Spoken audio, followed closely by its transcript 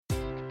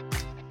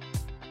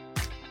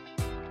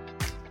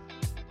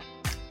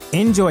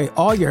Enjoy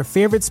all your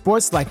favorite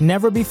sports like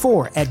never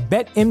before at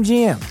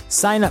BetMGM.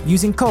 Sign up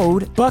using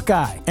code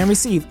Buckeye and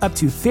receive up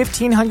to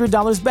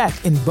 $1,500 back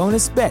in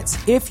bonus bets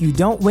if you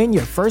don't win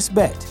your first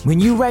bet. When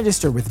you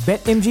register with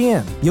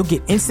BetMGM, you'll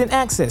get instant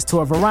access to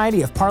a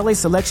variety of parlay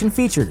selection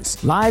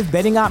features, live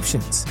betting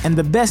options, and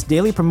the best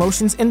daily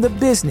promotions in the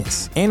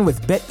business. And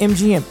with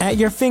BetMGM at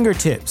your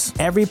fingertips,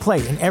 every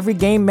play and every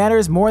game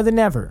matters more than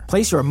ever.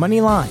 Place your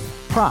money line,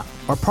 prop,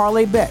 or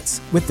parlay bets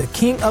with the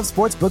king of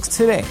sportsbooks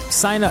today.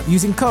 Sign up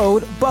using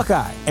code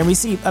Buckeye and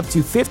receive up to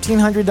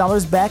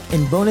 $1,500 back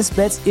in bonus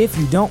bets if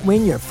you don't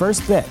win your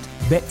first bet.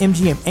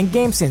 BetMGM and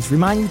GameSense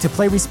remind you to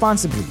play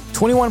responsibly.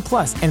 21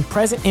 plus and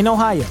present in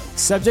Ohio,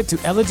 subject to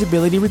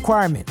eligibility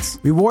requirements.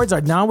 Rewards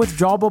are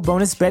non-withdrawable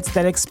bonus bets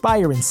that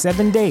expire in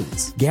 7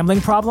 days. Gambling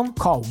problem?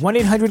 Call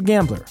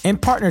 1-800-GAMBLER. In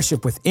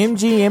partnership with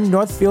MGM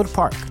Northfield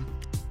Park.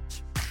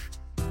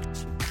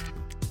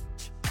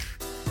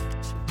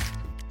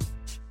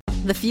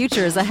 The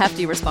future is a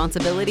hefty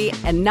responsibility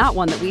and not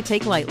one that we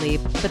take lightly.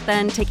 But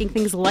then taking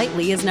things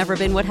lightly has never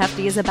been what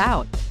Hefty is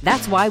about.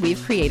 That's why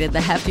we've created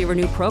the Hefty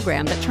Renew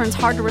program that turns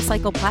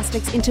hard-to-recycle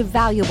plastics into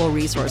valuable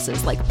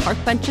resources like park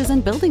benches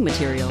and building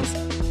materials.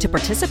 To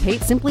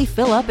participate, simply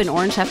fill up an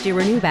orange Hefty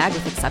Renew bag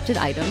with accepted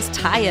items,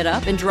 tie it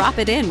up, and drop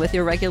it in with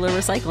your regular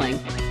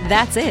recycling.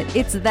 That's it.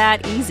 It's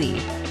that easy.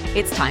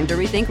 It's time to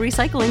rethink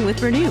recycling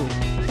with Renew.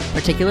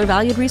 Particular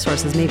valued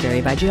resources may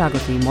vary by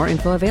geography. More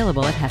info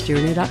available at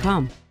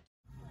heftyrenew.com.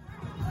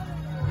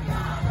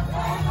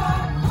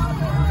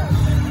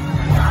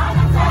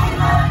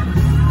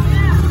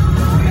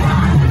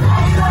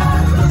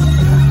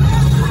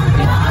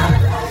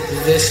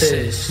 This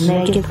is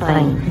Make It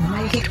Plain.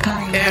 Make It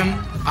Plain.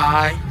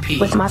 M.I.P.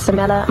 With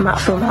Masamela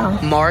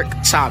Matfumo. Mark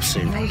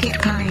Thompson. Make It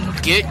Plain.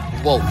 Get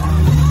woke.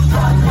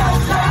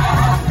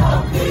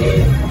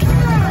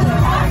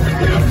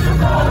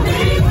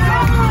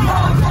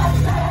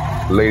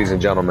 Ladies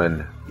and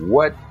gentlemen,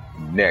 what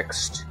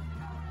next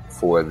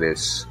for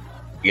this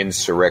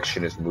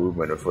insurrectionist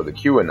movement, or for the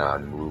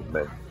QAnon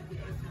movement,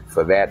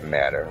 for that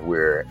matter?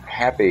 We're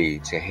happy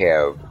to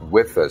have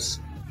with us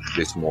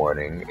this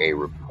morning a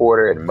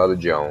reporter at Mother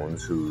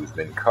Jones who's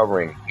been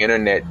covering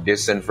internet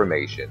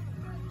disinformation.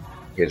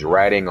 His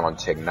writing on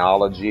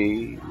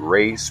technology,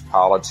 race,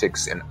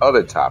 politics, and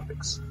other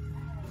topics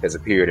has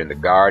appeared in The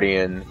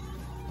Guardian,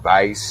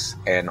 Vice,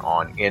 and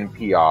on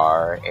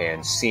NPR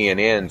and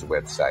CNN's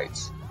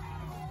websites.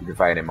 You can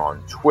find him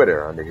on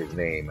Twitter under his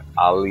name,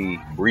 Ali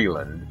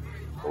Breland.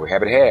 We're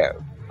happy to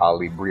have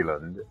Ali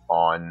Breland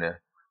on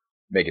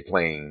Make It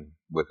Plain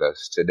with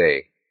us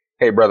today.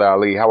 Hey, Brother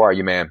Ali, how are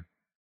you, man?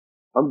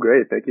 I'm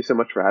great. Thank you so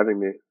much for having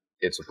me.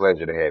 It's a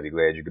pleasure to have you.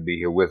 Glad you could be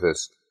here with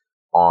us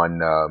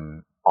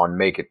on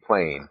Make It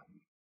Plain.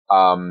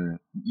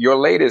 Your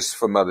latest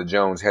for Mother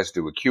Jones has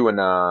to do with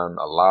QAnon,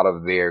 a lot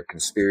of their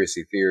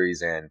conspiracy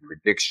theories and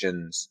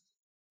predictions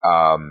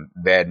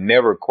that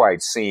never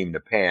quite seem to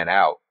pan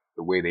out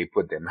the way they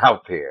put them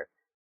out there.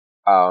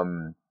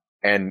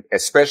 And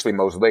especially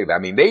most lately. I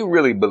mean, they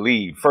really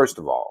believe, first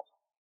of all,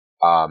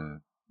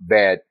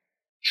 that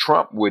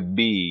Trump would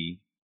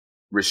be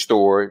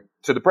restored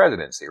to the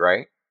presidency,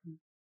 right?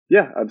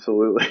 Yeah,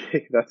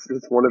 absolutely. That's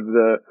one of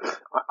the,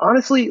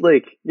 honestly,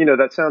 like, you know,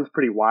 that sounds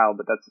pretty wild,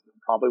 but that's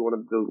probably one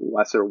of the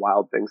lesser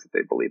wild things that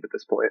they believe at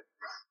this point.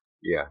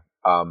 Yeah.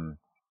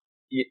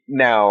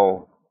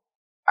 Now,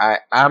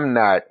 I'm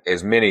not,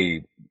 as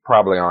many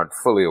probably aren't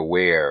fully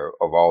aware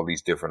of all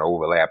these different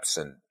overlaps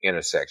and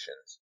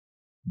intersections,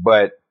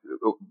 but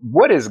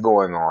what is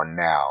going on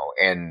now,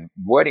 and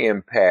what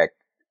impact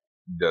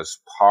does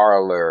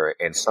Parler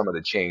and some of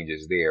the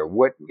changes there,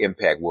 what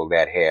impact will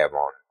that have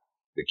on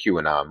the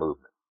QAnon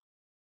movement?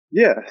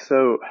 Yeah,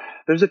 so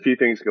there's a few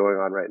things going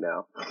on right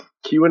now.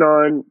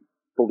 QAnon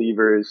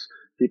believers,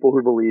 people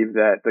who believe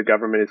that the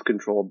government is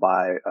controlled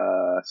by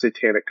a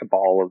satanic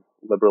cabal of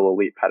liberal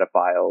elite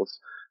pedophiles,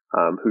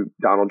 who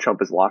Donald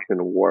Trump is locked in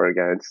a war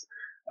against,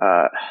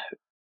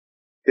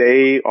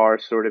 they are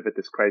sort of at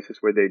this crisis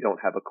where they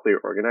don't have a clear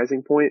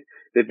organizing point.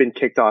 They've been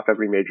kicked off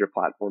every major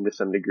platform to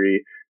some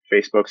degree.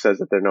 Facebook says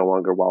that they're no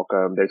longer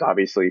welcome. There's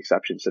obviously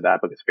exceptions to that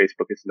because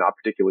Facebook is not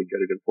particularly good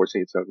at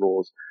enforcing its own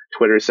rules.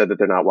 Twitter said that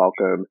they're not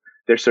welcome.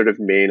 Their sort of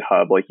main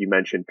hub, like you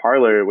mentioned,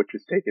 Parler, which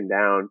was taken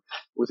down,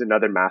 was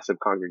another massive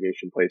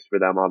congregation place for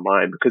them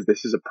online because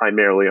this is a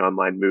primarily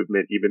online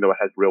movement, even though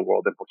it has real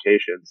world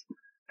implications.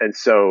 And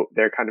so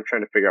they're kind of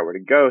trying to figure out where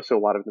to go. So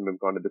a lot of them have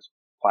gone to this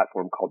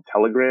platform called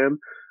Telegram,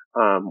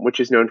 which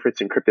is known for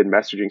its encrypted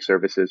messaging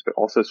services, but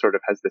also sort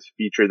of has this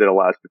feature that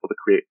allows people to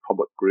create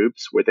public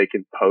groups where they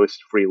can post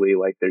freely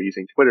like they're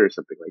using Twitter or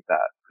something like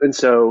that. And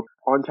so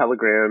on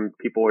Telegram,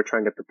 people are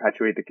trying to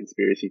perpetuate the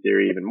conspiracy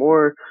theory even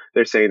more.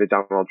 They're saying that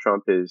Donald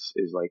Trump is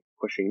like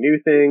pushing new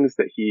things,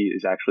 that he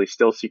is actually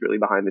still secretly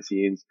behind the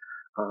scenes.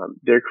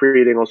 They're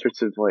creating all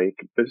sorts of like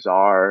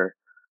bizarre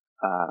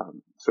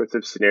sorts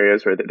of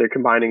scenarios where they're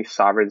combining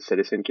sovereign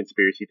citizen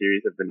conspiracy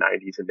theories of the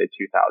 90s and mid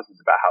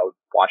 2000s about how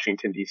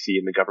Washington DC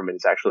and the government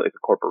is actually like a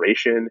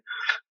corporation,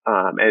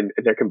 and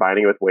they're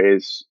combining it with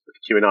ways of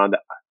QAnon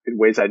in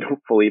ways I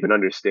don't fully even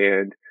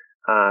understand.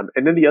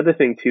 And then the other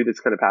thing too that's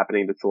kind of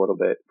happening that's a little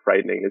bit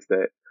frightening is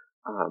that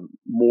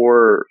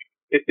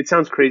it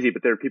sounds crazy,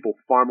 but there are people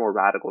far more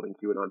radical than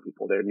QAnon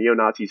people. They're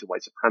neo-Nazis and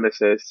white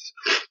supremacists.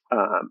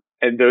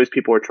 And those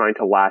people are trying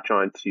to latch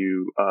on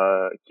to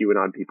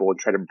QAnon people and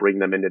try to bring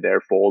them into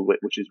their fold,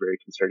 which is very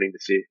concerning to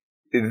see.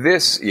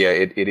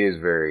 It is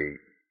very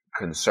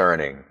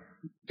concerning.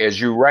 As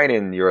you write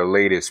in your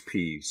latest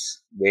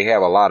piece, they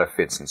have a lot of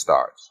fits and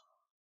starts.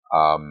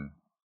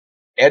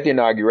 At the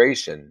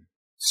inauguration,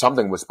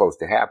 something was supposed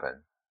to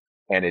happen,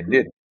 and it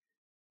didn't.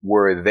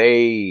 Were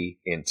they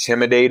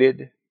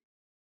intimidated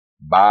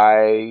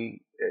by,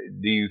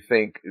 do you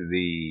think,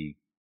 the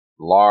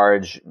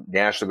large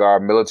National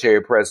Guard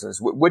military presence?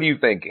 What do you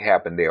think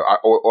happened there?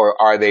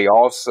 Or are they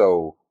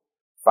also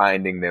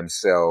finding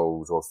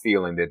themselves or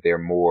feeling that they're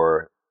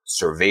more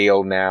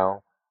surveilled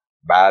now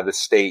by the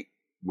state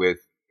with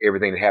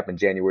everything that happened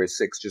January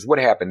 6th? Just what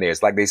happened there?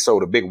 It's like they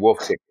sold a big wolf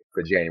ticket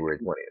for January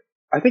 20th.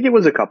 I think it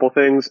was a couple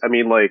things. I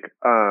mean, like,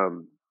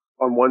 on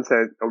one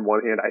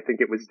hand, I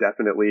think it was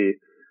definitely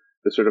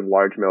the sort of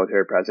large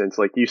military presence.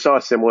 Like, you saw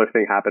a similar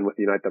thing happen with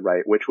Unite the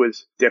Right, which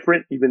was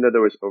different, even though there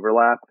was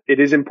overlap. It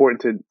is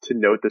important to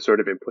note the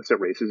sort of implicit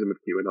racism of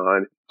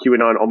QAnon.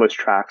 QAnon almost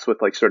tracks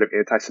with like sort of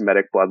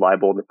anti-Semitic blood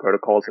libel and the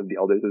protocols of the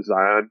Elders of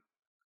Zion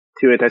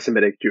to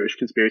anti-Semitic Jewish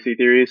conspiracy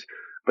theories.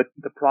 But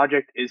the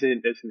project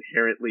isn't as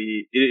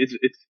inherently, it's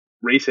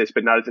racist,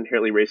 but not as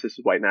inherently racist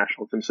as white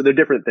nationalism. So they're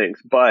different things.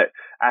 But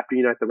after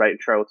Unite the Right in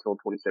Charlottesville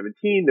in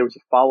 2017, there was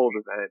a follow-up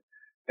event.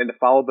 And the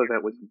follow-up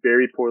event was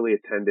very poorly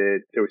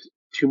attended. There was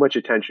too much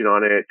attention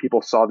on it.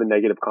 People saw the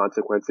negative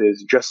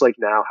consequences, just like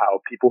now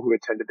how people who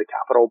attended the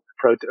Capitol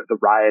the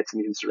riots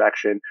and the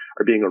insurrection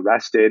are being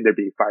arrested. They're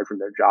being fired from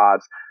their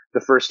jobs. The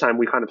first time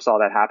we kind of saw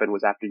that happen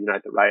was after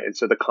Unite the Right. And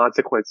so the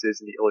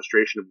consequences and the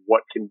illustration of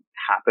what can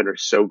happen are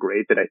so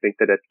great that I think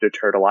that it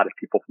deterred a lot of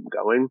people from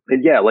going.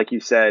 And yeah, like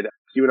you said,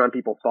 QAnon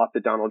people thought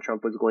that Donald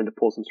Trump was going to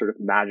pull some sort of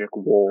magic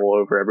wool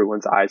over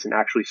everyone's eyes and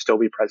actually still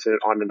be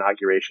president on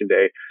Inauguration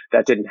Day.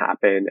 That didn't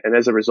happen. And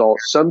as a result,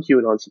 some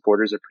QAnon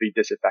supporters are pretty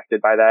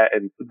disaffected by that.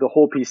 And the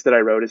whole piece that I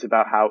wrote is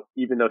about how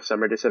even though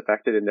some are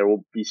disaffected and there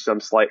will be some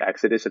slight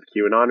exodus of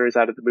QAnoners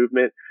out of the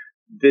movement,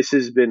 this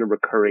has been a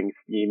recurring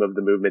theme of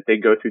the movement. They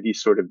go through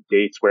these sort of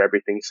dates where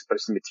everything's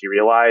supposed to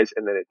materialize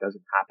and then it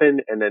doesn't happen,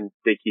 and then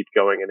they keep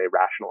going and they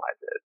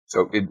rationalize it.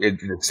 So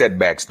the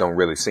setbacks don't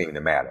really seem to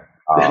matter.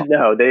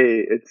 No,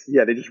 they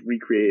just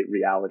recreate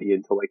reality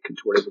into like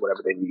contort it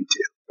whatever they need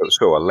to.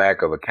 So a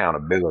lack of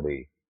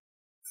accountability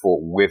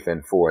with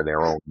and for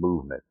their own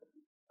movement.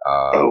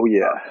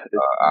 Obviously.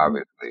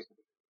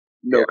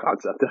 No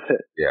concept of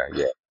it.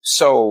 Yeah.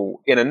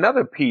 So in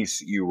another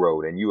piece you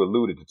wrote, and you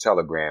alluded to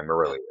Telegram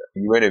earlier,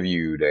 you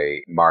interviewed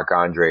a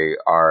Marc-Andre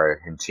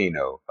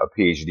Argentino, a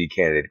PhD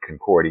candidate at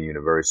Concordia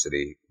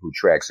University who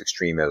tracks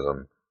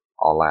extremism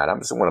online. I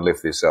just want to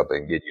lift this up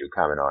and get you to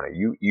comment on it.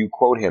 You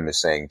quote him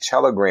as saying,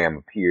 Telegram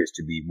appears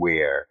to be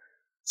where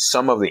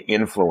some of the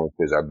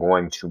influencers are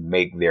going to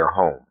make their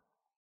home.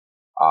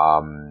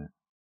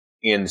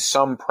 In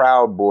some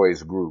Proud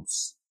Boys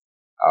groups,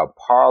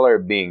 Parler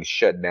being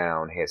shut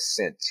down has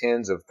sent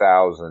tens of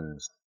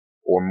thousands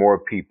or more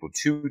people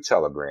to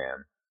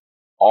Telegram.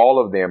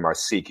 All of them are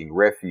seeking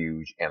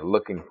refuge and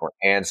looking for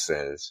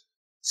answers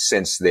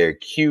since their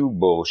Q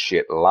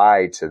bullshit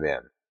lied to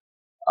them.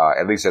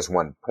 At least that's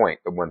one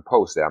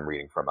post that I'm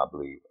reading from, I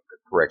believe.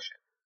 Correction.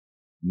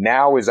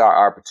 Now is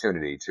our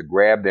opportunity to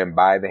grab them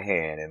by the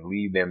hand and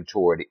lead them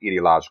toward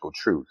ideological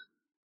truth.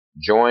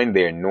 Join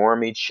their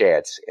normie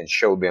chats and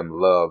show them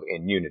love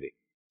and unity.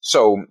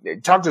 So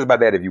talk to us about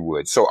that if you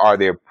would. So are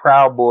there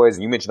Proud Boys,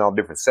 and you mentioned all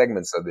different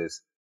segments of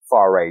this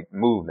far-right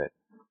movement.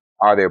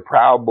 Are there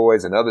Proud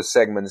Boys and other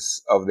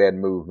segments of that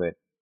movement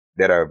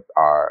that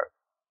are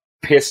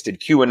pissed at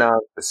QAnon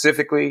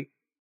specifically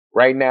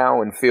right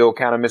now and feel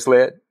kind of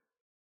misled?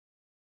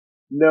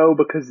 No,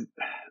 because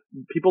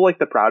people like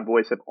the Proud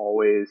Boys have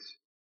always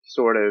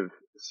sort of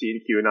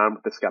seen QAnon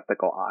with a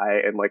skeptical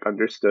eye and like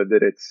understood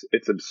that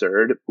it's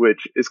absurd,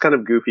 which is kind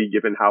of goofy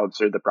given how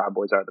absurd the Proud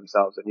Boys are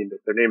themselves. I mean,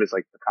 their name is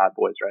like the Proud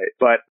Boys, right?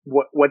 But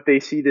what they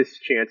see this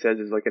chance as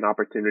is like an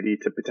opportunity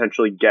to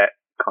potentially get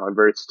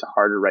converts to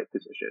harder right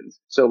positions.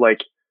 So like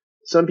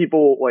some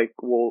people like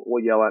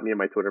will yell at me in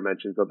my Twitter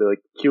mentions. They'll be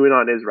like,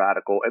 QAnon is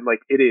radical, and like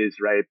it is,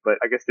 right? But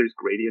I guess there's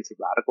gradients of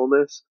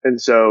radicalness, and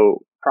so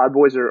Proud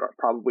Boys are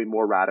probably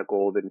more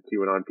radical than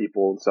QAnon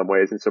people in some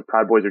ways, and so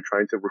Proud Boys are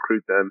trying to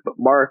recruit them. But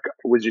Mark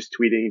was just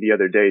tweeting the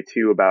other day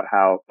too about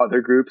how other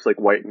groups like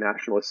white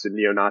nationalists and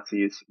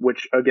neo-Nazis,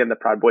 which again the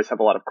Proud Boys have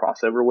a lot of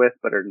crossover with,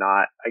 but are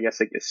not, I guess,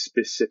 like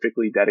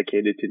specifically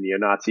dedicated to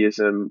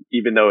neo-Nazism,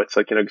 even though it's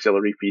like an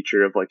auxiliary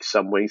feature of like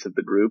some wings of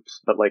the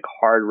groups. But like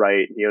hard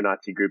right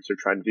neo-Nazi groups are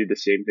trying to do the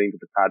same thing that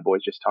the Proud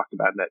Boys just talked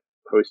about in that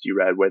post you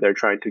read, where they're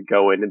trying to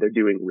go in and they're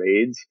doing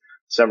raids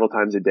several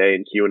times a day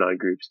in QAnon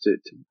groups to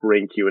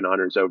bring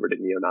QAnoners over to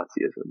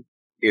neo-Nazism.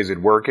 Is it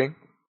working?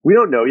 We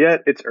don't know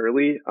yet. It's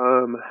early.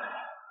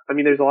 I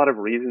mean, there's a lot of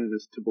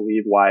reasons to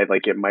believe why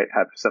like it might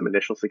have some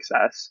initial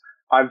success.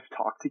 I've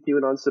talked to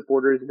QAnon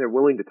supporters and they're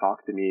willing to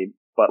talk to me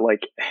But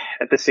like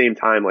at the same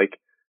time, like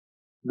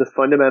the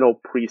fundamental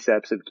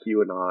precepts of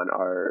QAnon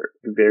are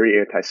very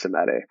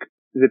anti-Semitic.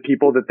 The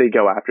people that they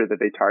go after, that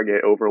they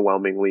target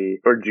overwhelmingly,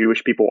 or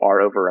Jewish people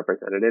are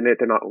overrepresented in it.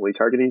 They're not only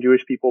targeting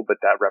Jewish people, but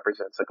that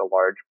represents like a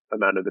large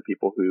amount of the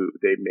people who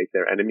they make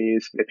their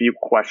enemies. If you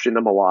question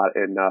them a lot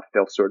enough,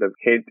 they'll sort of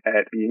hint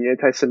at being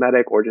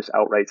anti-Semitic or just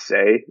outright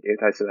say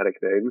anti-Semitic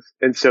things.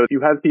 And so if you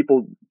have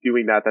people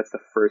doing that, that's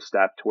the first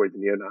step towards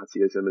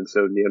neo-Nazism. And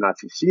so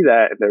neo-Nazis see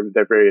that and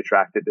they're very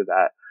attracted to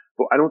that.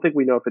 But I don't think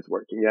we know if it's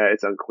working yet.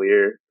 It's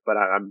unclear, but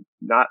I'm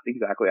not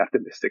exactly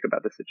optimistic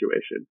about the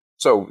situation.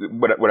 So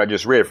what I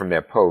just read from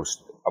that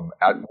post,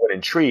 what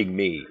intrigued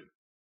me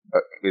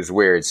is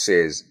where it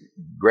says,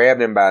 grab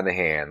them by the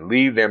hand,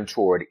 lead them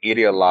toward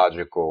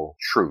ideological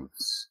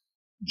truths,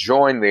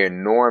 join their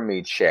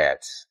normie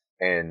chats,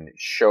 and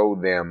show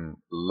them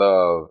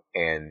love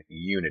and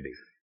unity.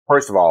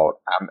 First of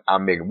all,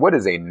 I'm making, what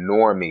is a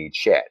normie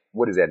chat?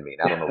 What does that mean?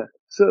 I don't know.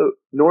 So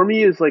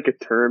normie is like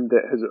a term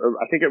that has,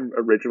 I think it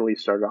originally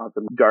started off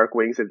in dark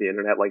wings of the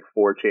internet, like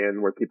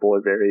 4chan, where people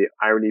are very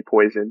irony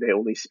poisoned. They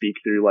only speak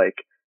through like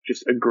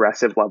just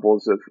aggressive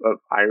levels of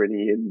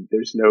irony, and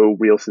there's no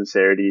real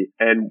sincerity.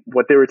 And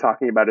what they were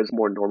talking about is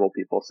more normal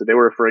people. So they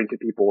were referring to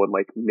people in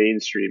like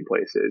mainstream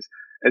places.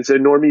 And so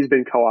normie's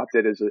been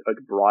co-opted as a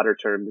broader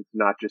term that's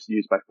not just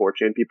used by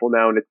 4chan people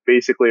now. And it's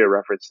basically a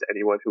reference to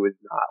anyone who is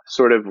not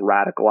sort of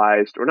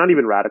radicalized, or not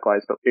even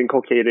radicalized, but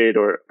inculcated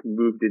or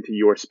moved into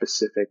your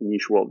specific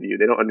niche worldview.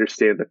 They don't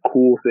understand the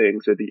cool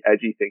things or the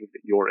edgy things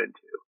that you're into.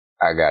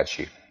 I got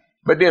you.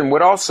 But then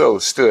what also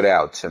stood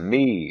out to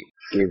me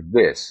is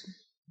this.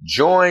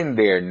 Join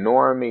their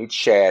normie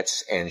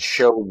chats and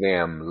show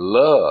them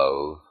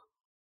love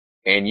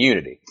and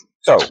unity.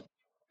 So,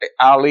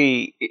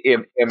 Ali,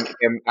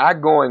 am I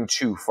going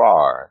too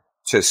far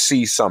to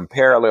see some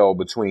parallel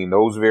between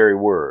those very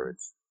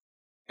words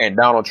and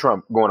Donald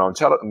Trump going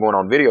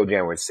on video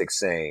January 6th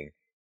saying,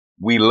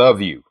 "We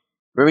love you"?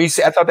 Remember,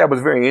 I thought that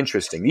was very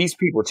interesting. These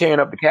people tearing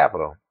up the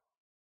Capitol,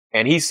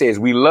 and he says,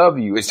 "We love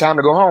you. It's time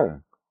to go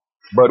home."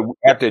 But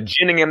after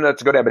ginning him not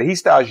to go there, but he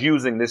starts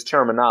using this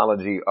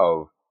terminology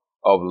of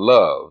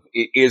love.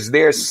 Is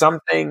there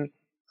something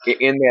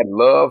in that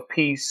love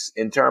piece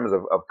in terms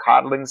of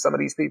coddling some of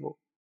these people?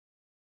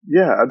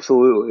 Yeah,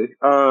 absolutely.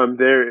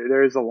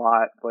 There is a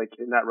lot like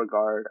in that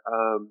regard.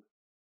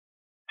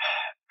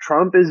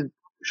 Trump has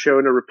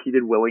shown a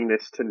repeated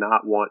willingness to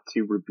not want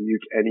to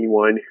rebuke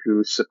anyone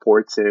who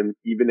supports him,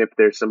 even if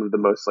they're some of the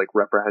most like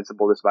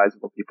reprehensible,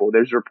 despisable people.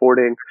 There's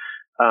reporting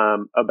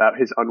about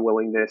his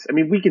unwillingness. I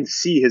mean, we can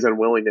see his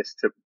unwillingness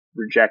to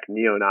reject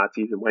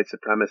neo-Nazis and white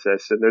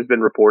supremacists. And there's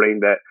been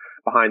reporting that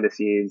behind the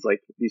scenes, like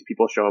these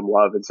people show him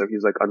love. And so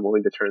he's like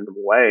unwilling to turn them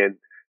away. And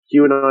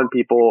QAnon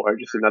people are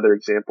just another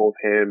example of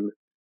him.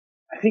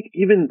 I think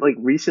even like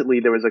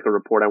recently there was like a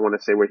report I want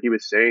to say where he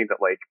was saying that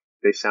like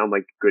they sound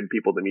like good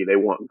people to me. They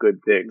want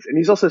good things. And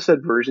he's also said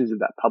versions of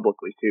that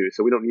publicly too.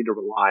 So we don't need to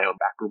rely on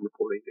backroom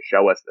reporting to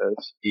show us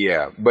this.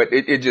 Yeah, but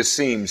it just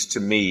seems to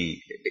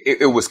me,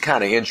 it was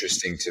kind of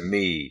interesting to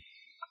me,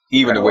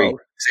 even the way he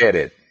said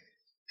it.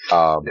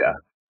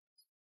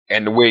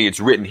 And the way it's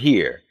written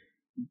here.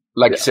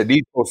 Like you said,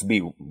 these supposed to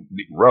be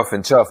rough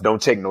and tough,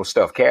 don't take no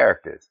stuffed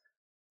characters.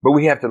 But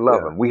we have to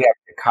love them. We have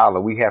to collar.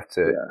 We have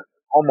to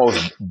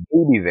almost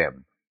baby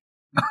them.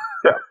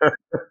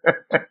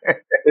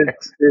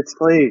 It's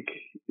like,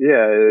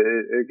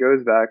 it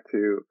goes back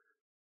to,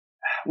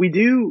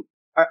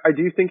 I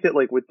do think that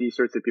like with these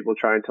sorts of people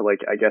trying to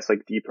like, I guess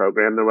like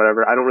deprogram or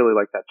whatever, I don't really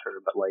like that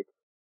term, but like,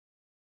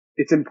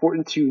 it's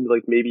important to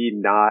like maybe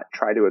not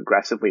try to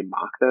aggressively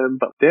mock them,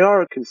 but they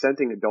are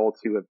consenting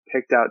adults who have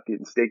picked out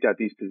and staked out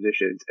these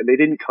positions, and they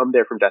didn't come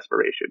there from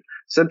desperation.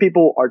 Some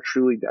people are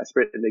truly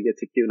desperate and they get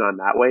to QAnon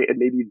that way, and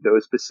maybe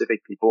those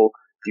specific people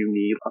do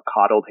need a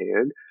coddled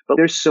hand. But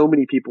there's so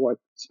many people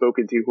I've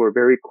spoken to who are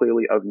very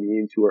clearly of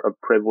means, who are of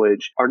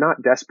privilege, are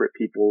not desperate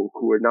people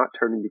who are not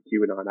turning to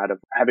QAnon out of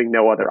having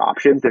no other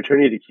options. They're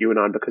turning to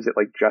QAnon because it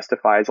like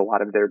justifies a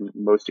lot of their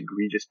most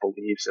egregious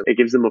beliefs. It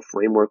gives them a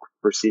framework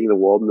for seeing the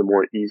world in a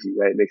more easy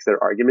way. It makes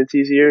their arguments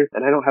easier.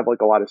 And I don't have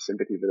like a lot of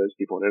sympathy for those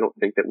people. And I don't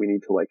think that we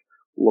need to like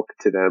look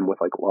to them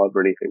with like love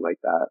or anything like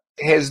that.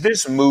 Has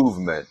this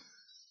movement,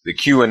 the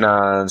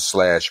QAnon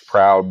 /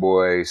 Proud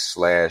Boys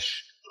 /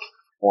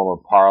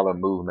 former Parler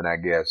movement, I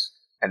guess,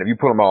 and if you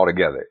put them all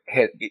together,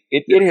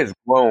 it has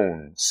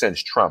grown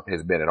since Trump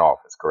has been in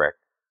office, correct?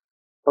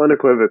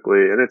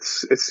 Unequivocally. And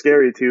it's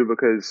scary too,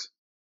 because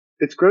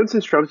it's grown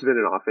since Trump's been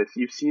in office.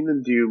 You've seen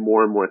them do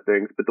more and more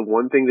things, but the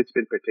one thing that's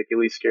been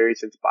particularly scary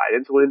since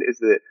Biden's win is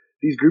that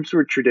these groups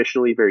were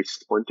traditionally very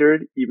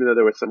splintered, even though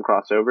there was some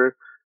crossover.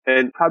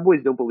 And Proud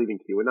Boys don't believe in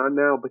QAnon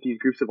now, but these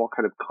groups have all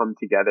kind of come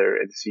together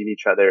and seen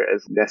each other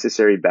as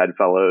necessary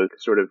bedfellows.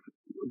 Sort of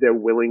their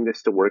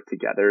willingness to work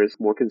together is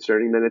more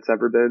concerning than it's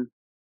ever been.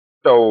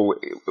 So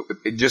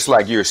just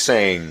like you're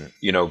saying,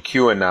 you know,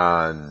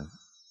 QAnon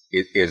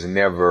is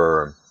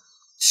never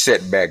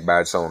set back by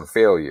its own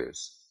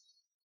failures.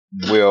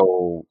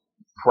 Will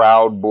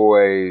Proud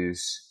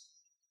Boys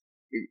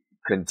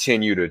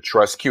continue to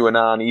trust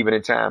QAnon even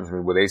at times? I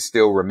mean, will they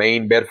still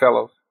remain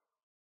bedfellows?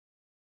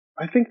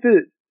 I think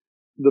that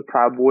the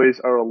Proud Boys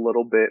are a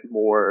little bit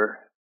more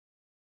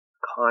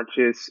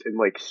conscious and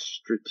like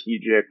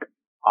strategic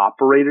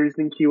operators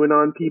than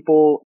QAnon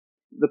people.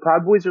 The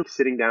Proud Boys are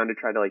sitting down to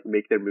try to like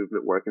make their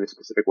movement work in a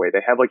specific way.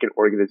 They have like an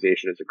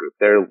organization as a group.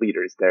 They're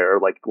leaders.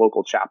 They're like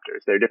local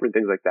chapters. There are different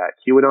things like that.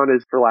 QAnon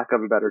is, for lack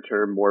of a better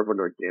term, more of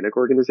an organic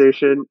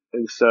organization.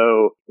 And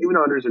so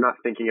QAnoners are not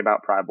thinking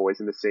about Proud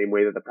Boys in the same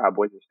way that the Proud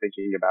Boys is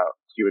thinking about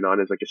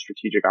QAnon as like a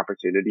strategic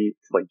opportunity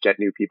to like get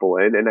new people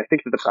in. And I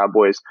think that the Proud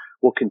Boys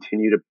will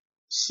continue to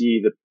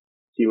see the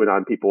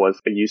QAnon people as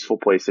a useful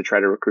place to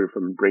try to recruit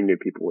from and bring new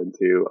people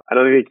into. I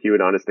don't think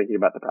QAnon is thinking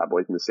about the Proud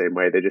Boys in the same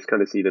way. They just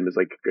kind of see them as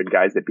like good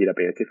guys that beat up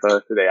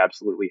Antifa, who they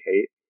absolutely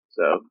hate.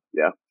 So,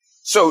 yeah.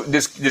 So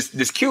this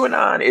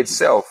QAnon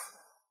itself,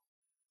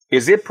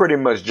 is it pretty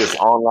much just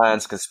online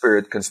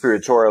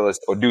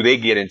conspiratorialists, or do they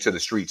get into the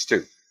streets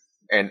too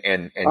and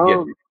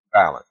get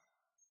violent?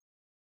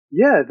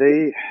 Yeah,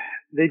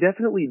 they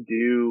definitely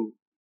do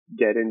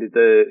get into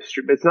the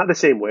street, but it's not the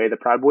same way. The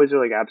Proud Boys are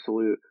like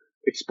absolute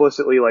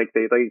explicitly like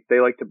they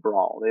like to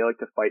brawl, they like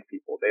to fight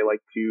people, they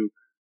like to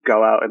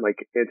go out and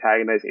like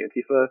antagonize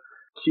Antifa.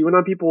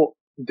 QAnon people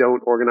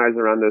don't organize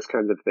around those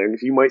kinds of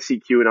things. You might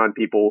see QAnon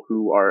people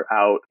who are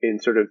out in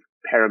sort of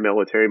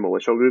paramilitary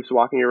militia groups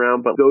walking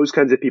around, but those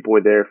kinds of people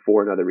are there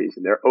for another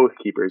reason. They're oath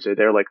keepers, or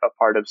they're like a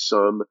part of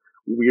some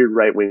weird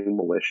right-wing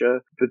militia.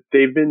 But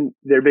they've been,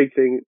 their big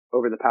thing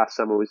over the past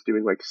summer was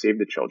doing like Save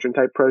the Children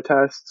type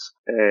protests,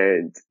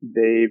 and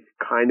they've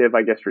kind of,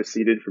 I guess,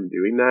 receded from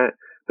doing that.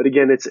 But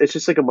again, it's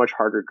just like a much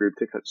harder group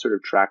to sort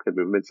of track the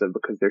movements of,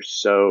 because they're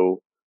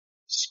so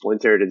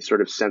splintered and sort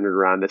of centered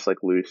around this like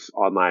loose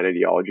online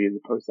ideology, as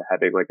opposed to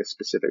having like a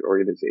specific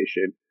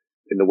organization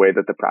in the way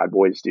that the Proud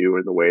Boys do, or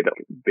in the way that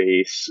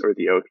Base or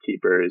the Oath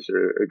Keepers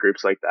or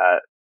groups like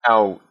that.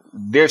 Now,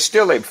 there's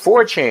still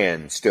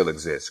 4chan still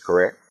exists,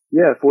 correct?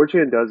 Yeah,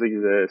 4chan does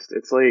exist.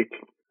 It's like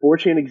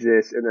 4chan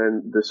exists, and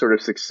then the sort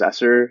of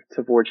successor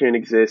to 4chan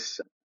exists,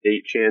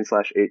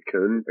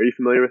 8chan/8kun. Are you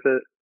familiar with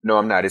it? No,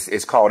 I'm not.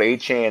 It's called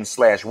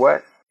 8chan/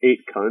 what?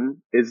 8kun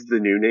is the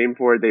new name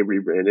for it. They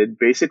rebranded.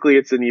 Basically,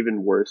 it's an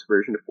even worse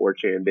version of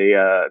 4chan.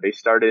 They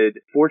started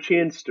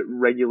 4chan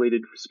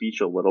regulated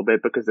speech a little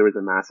bit because there was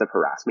a massive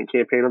harassment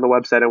campaign on the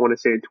website, I want to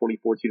say in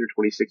 2014 or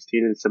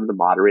 2016, and some of the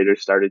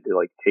moderators started to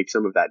like take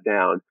some of that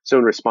down. So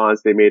in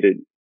response, they made it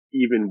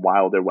even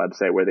wilder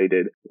website where they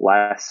did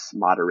less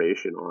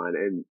moderation on,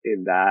 and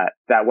in that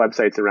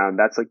website's around,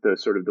 that's like the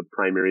sort of the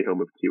primary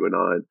home of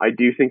QAnon. I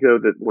do think though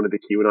that one of the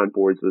QAnon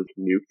boards was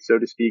nuked, so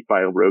to speak,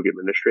 by a rogue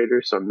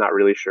administrator, so I'm not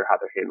really sure how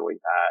they're handling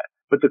that.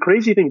 But the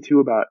crazy thing too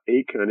about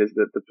 8kun is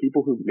that the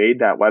people who made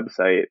that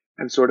website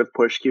have sort of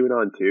pushed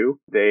QAnon too.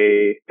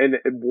 I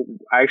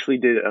actually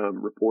did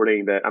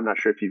reporting that, I'm not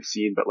sure if you've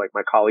seen, but like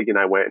my colleague and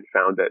I went and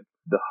found that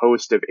the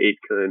host of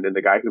 8kun and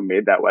the guy who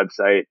made that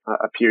website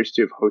appears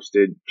to have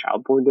hosted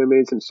child porn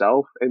domains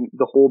himself. And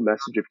the whole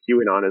message of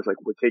QAnon is like,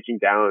 we're taking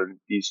down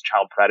these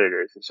child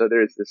predators. And so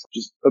there's this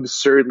just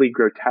absurdly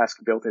grotesque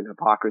built-in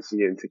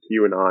hypocrisy into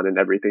QAnon and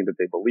everything that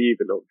they believe,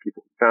 and the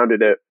people who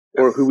founded it,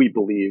 or who we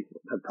believe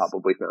have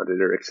probably founded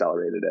or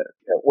accelerated it.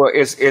 Well,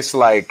 it's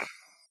like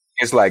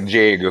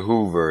J. Edgar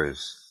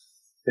Hoover's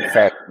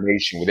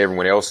fascination with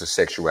everyone else's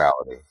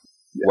sexuality,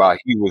 while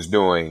he was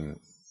doing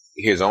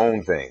his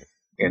own thing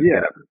in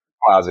a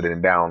closeted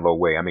and down low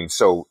way. I mean,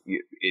 so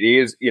it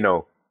is,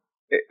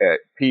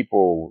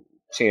 people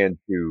tend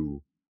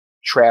to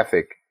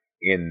traffic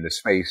in the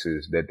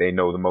spaces that they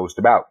know the most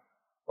about.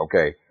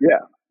 Okay. Yeah.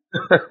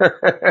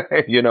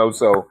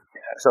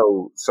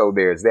 So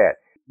there's that.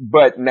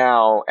 But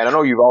now, and I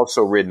know you've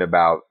also written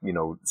about,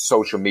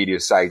 social media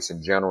sites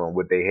in general and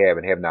what they have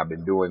and have not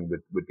been doing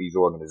with these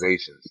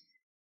organizations.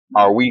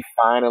 Are we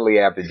finally,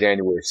 after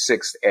January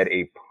 6th, at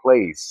a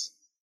place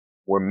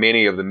where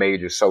many of the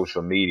major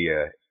social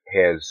media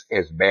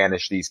has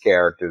banished these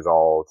characters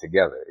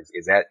altogether?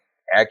 Is that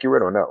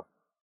accurate or no?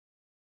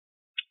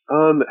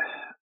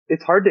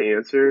 It's hard to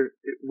answer.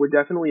 We're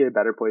definitely a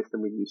better place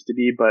than we used to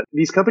be, but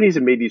these companies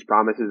have made these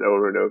promises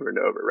over and over and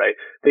over, right?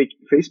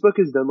 Facebook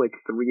has done like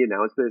 3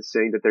 announcements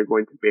saying that they're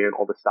going to ban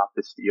all the Stop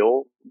the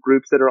Steal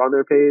groups that are on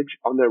their page,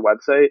 on their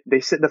website.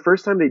 They said the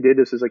first time they did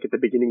this was like at the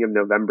beginning of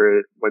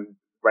November, when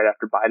right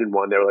after Biden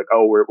won, they were like,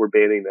 oh, we're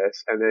banning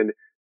this. And then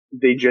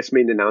they just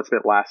made an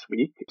announcement last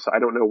week. So I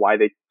don't know why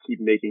they keep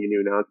making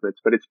new announcements,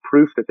 but it's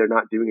proof that they're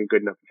not doing a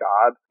good enough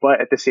job. But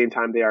at the same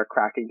time, they are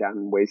cracking down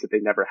in ways that they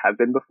never have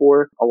been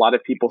before. A lot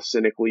of people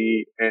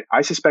cynically, and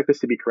I suspect this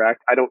to be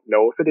correct, I don't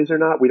know if it is or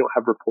not, we don't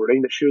have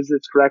reporting that shows that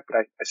it's correct, but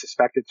I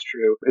suspect it's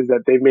true, is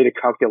that they've made a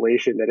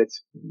calculation that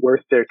it's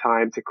worth their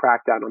time to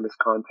crack down on this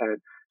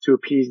content to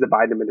appease the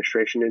Biden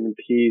administration and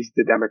appease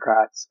the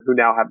Democrats who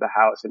now have the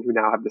House and who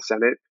now have the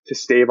Senate to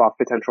stave off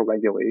potential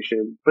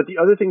regulation. But the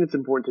other thing that's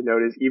important to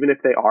note is even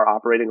if they are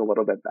operating a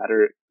little bit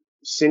better,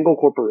 single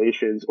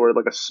corporations or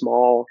like a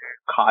small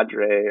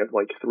cadre of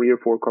like 3 or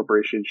 4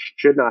 corporations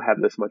should not have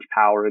this much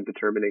power in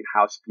determining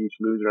how speech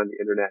moves around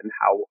the internet and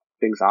how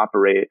things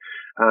operate.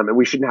 And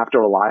we shouldn't have to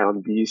rely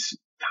on these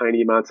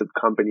tiny amounts of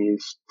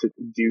companies to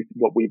do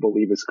what we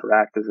believe is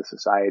correct as a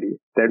society.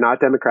 They're not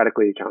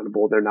democratically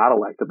accountable. They're not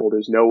electable.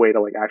 There's no way to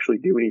like actually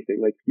do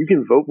anything. Like you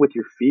can vote with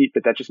your feet,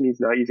 but that just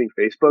means not using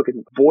Facebook.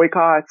 And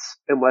boycotts,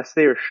 unless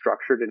they are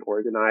structured and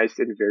organized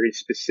in very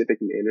specific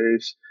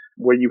manners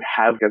where you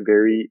have a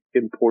very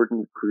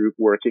important group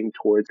working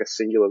towards a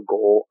singular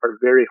goal, are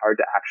very hard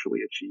to actually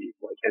achieve.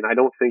 Like, and I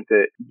don't think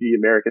that the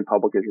American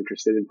public is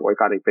interested in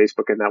boycotting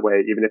Facebook in that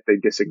way, even if they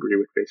disagree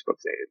with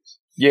Facebook's aims.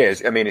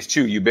 Yes, I mean, it's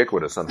too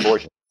ubiquitous,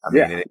 unfortunately. I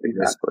mean,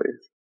 exactly.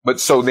 But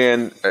so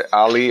then,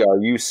 Ali, are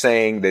you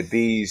saying that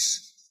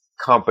these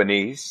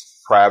companies,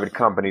 private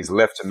companies,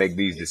 left to make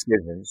these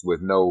decisions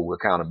with no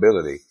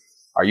accountability,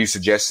 are you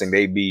suggesting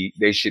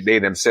they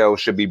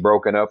themselves should be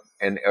broken up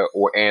and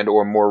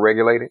or more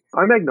regulated?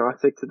 I'm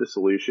agnostic to the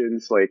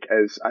solutions, like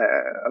as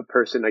a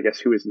person, I guess,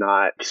 who is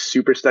not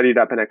super studied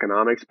up in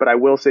economics, but I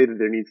will say that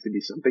there needs to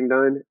be something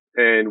done.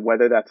 And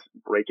whether that's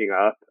breaking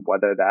up,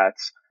 whether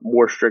that's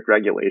more strict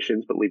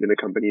regulations, but leaving the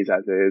companies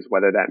as is,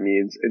 whether that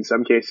means in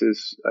some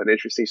cases, an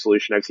interesting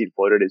solution I've seen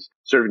floated is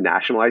sort of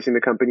nationalizing the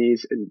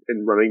companies and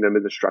running them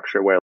as a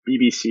structure where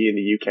BBC in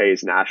the UK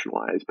is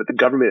nationalized, but the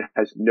government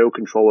has no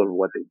control over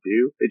what they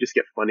do. They just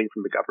get funding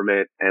from the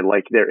government, and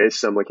like there is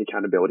some like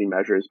accountability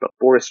measures, but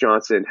Boris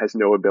Johnson has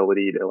no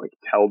ability to like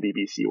tell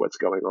BBC what's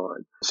going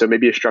on. So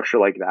maybe a structure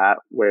like that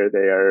where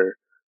they are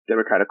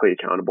democratically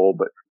accountable,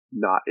 but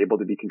not able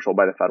to be controlled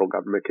by the federal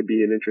government could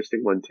be an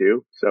interesting one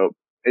too. So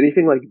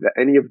anything like that,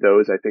 any of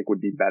those I think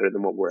would be better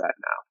than what we're at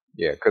now.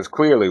 Yeah, because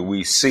clearly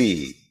we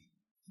see,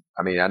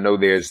 I mean, I know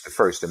there's the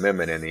First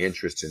Amendment and the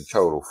interest in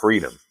total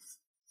freedom.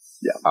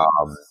 Yeah.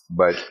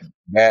 But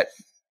that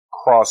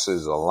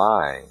crosses a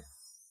line,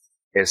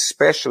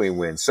 especially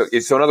when, so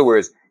in other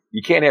words,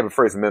 you can't have a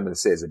First Amendment that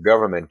says the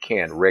government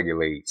can't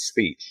regulate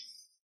speech,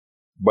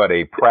 but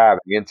a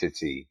private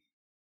entity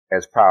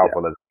as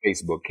powerful as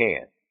Facebook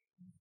can.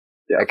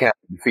 Yeah. That kind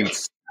of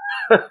defeats.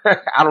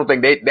 I don't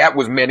think that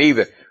was meant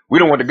either. We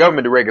don't want the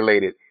government to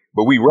regulate it,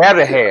 but we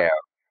rather have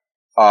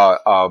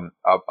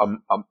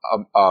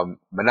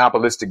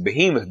monopolistic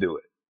behemoth do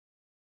it.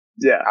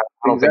 Yeah,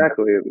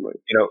 exactly. Think,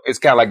 it's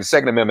kind of like the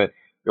Second Amendment.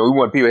 We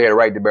want people to have the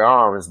right to bear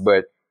arms,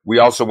 but we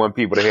also want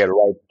people to have the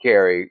right to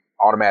carry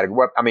automatic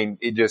weapons. I mean,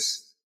 it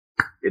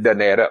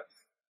doesn't add up.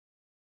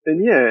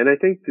 And I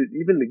think that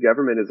even the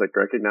government has like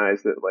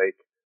recognized that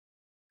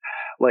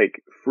like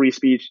free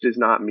speech does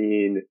not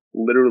mean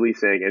literally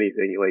saying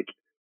anything. Like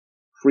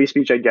free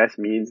speech, I guess,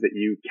 means that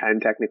you can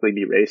technically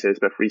be racist,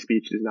 but free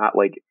speech does not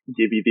like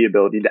give you the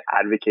ability to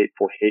advocate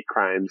for hate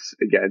crimes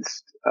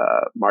against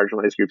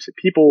marginalized groups of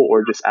people,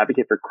 or just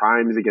advocate for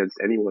crimes against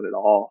anyone at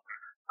all.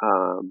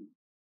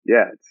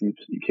 You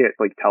can't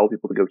like tell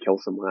people to go kill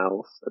someone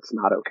else. That's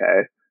not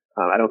okay.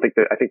 I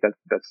think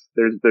that's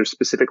there's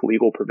specific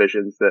legal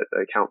provisions that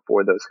account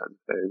for those kinds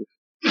of things.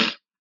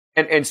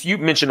 And so you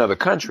mentioned other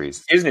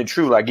countries. Isn't it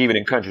true, like even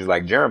in countries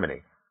like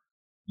Germany,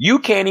 you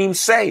can't even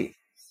say,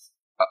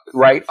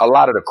 right, a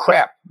lot of the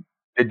crap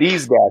that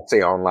these guys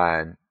say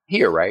online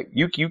here, right?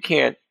 You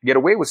can't get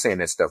away with saying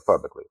that stuff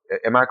publicly.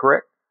 Am I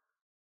correct?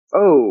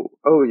 Oh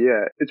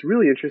yeah. It's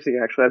really interesting,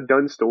 actually. I've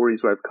done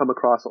stories where I've come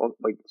across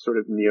like sort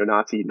of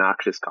neo-Nazi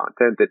noxious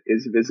content that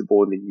is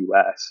visible in the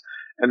US.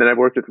 And then I've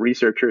worked with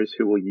researchers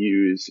who will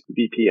use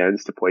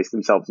VPNs to place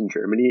themselves in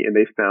Germany, and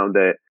they found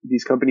that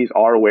these companies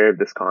are aware of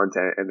this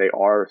content and they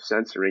are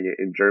censoring it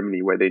in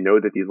Germany, where they know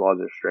that these laws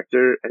are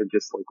stricter, and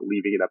just like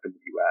leaving it up in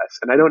the US.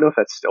 And I don't know if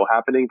that's still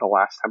happening. The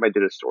last time I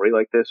did a story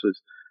like this was,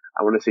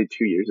 I want to say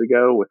 2 years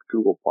ago with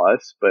Google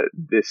Plus, but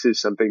this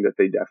is something that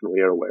they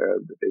definitely are aware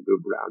of, that they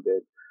move around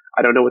in.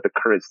 I don't know what the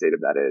current state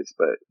of that is,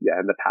 but yeah,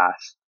 in the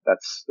past,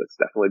 that's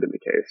definitely been the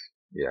case.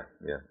 Yeah.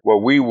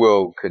 Well, we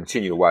will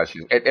continue to watch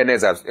you.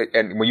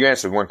 And when you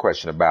answered one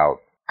question about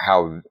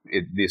how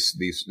this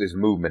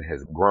movement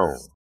has grown,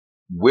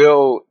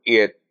 will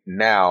it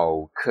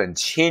now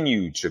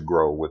continue to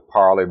grow with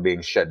Parler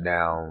being shut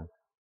down,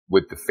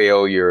 with the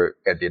failure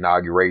at the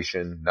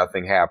inauguration?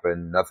 Nothing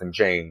happened, nothing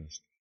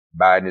changed.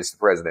 Biden is the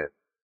president.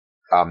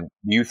 Do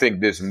you think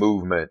this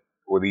movement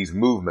or these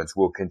movements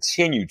will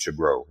continue to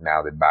grow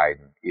now that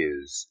Biden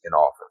is in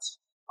office?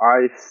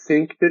 I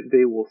think that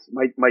they will.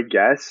 My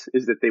guess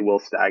is that they will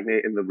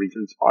stagnate, and the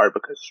reasons are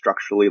because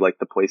structurally, like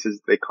the places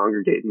they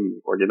congregate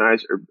and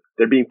organize,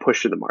 they're being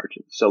pushed to the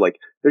margins. So like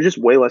there's just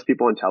way less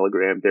people on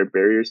Telegram. There are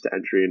barriers to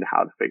entry and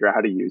how to figure out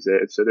how to use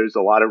it. So there's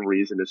a lot of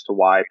reason as to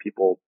why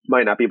people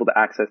might not be able to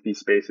access these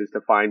spaces to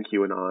find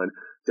QAnon,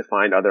 to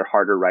find other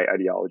harder right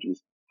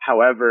ideologies.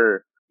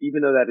 However,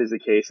 even though that is the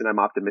case, and I'm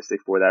optimistic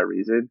for that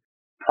reason,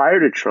 prior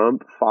to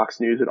Trump, Fox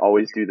News would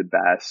always do the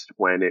best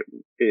when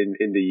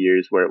in the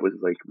years where it was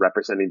like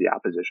representing the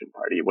opposition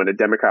party. When a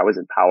Democrat was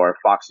in power,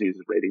 Fox News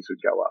ratings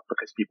would go up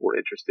because people were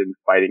interested in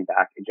fighting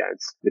back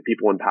against the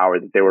people in power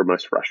that they were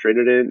most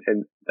frustrated in.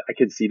 And I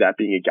could see that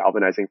being a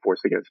galvanizing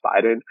force against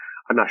Biden.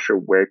 I'm not sure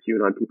where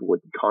QAnon people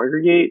would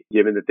congregate,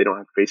 given that they don't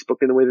have Facebook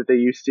in the way that they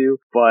used to.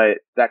 But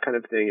that kind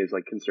of thing is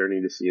like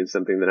concerning to see, and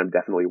something that I'm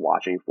definitely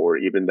watching for,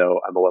 even though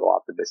I'm a little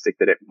optimistic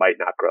that it might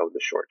not grow in the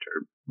short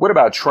term. What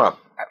about Trump?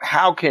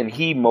 How can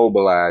he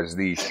mobilize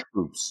these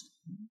troops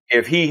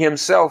if he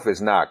himself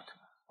is knocked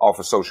off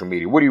of social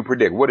media? What do you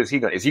predict? What is he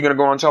going? Is he going to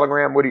go on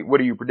Telegram? What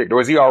do you predict?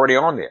 Or is he already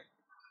on there?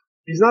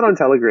 He's not on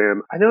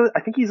Telegram.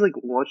 I think he's like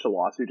launched a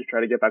lawsuit to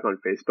try to get back on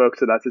Facebook,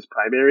 so that's his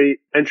primary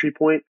entry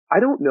point. I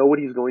don't know what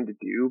he's going to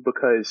do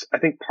because I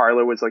think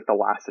Parler was like the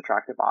last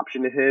attractive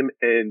option to him,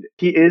 and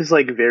he is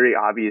like very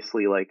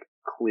obviously like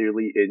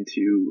clearly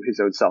into his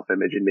own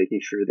self-image and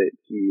making sure that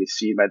he is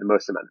seen by the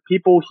most amount of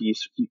people. He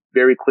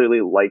very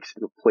clearly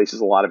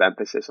places a lot of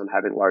emphasis on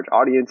having large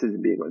audiences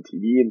and being on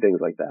TV and things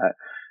like that.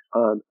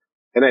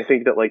 And I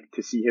think that like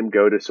to see him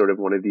go to sort of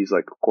one of these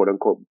like quote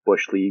unquote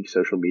Bush League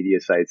social media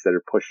sites that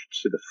are pushed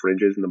to the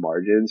fringes and the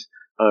margins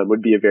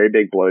would be a very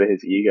big blow to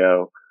his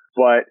ego.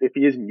 But if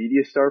he is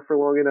media star for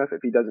long enough, if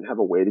he doesn't have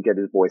a way to get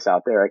his voice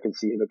out there, I can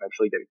see him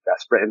eventually getting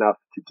desperate enough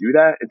to do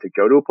that and to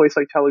go to a place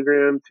like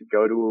Telegram, to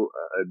go to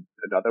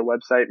another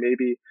website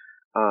maybe.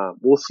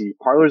 We'll see.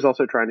 Parler's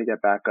also trying to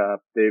get back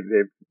up. They've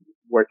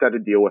worked out a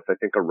deal with, I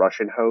think, a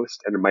Russian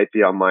host, and it might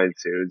be online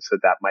soon. So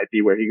that might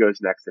be where he goes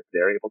next if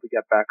they're able to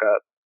get back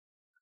up.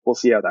 We'll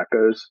see how that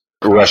goes.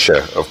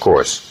 Russia, of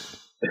course.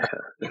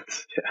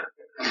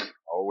 Yeah.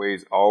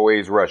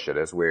 Always Russia.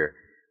 That's where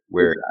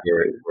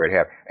it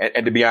happened.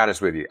 And to be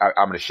honest with you,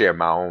 I'm going to share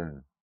my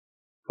own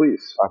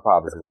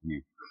hypothesis with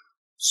you.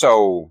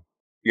 So,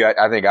 yeah,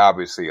 I think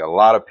obviously a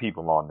lot of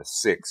people on the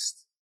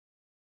 6th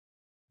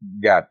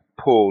got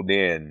pulled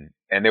in,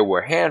 and there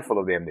were a handful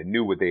of them that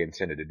knew what they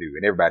intended to do,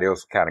 and everybody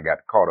else kind of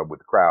got caught up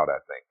with the crowd,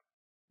 I think.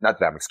 Not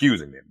that I'm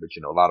excusing them, but,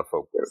 a lot of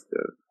folks were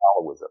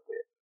followers up there.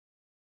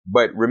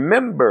 But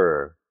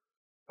remember,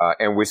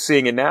 and we're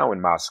seeing it now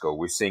in Moscow,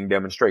 we're seeing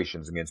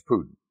demonstrations against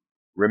Putin.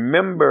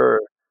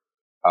 Remember,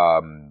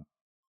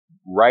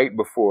 right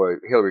before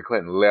Hillary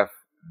Clinton left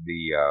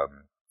the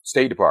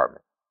State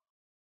Department,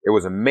 there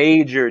was a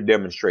major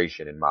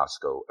demonstration in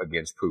Moscow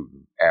against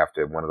Putin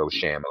after one of those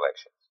sham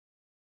elections,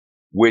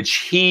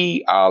 which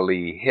he,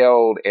 Ali,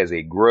 held as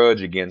a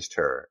grudge against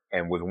her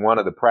and was one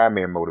of the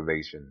primary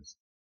motivations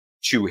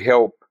to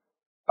help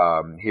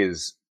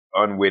his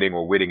unwitting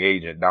or witting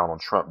agent,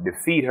 Donald Trump,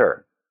 defeat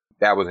her.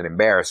 That was an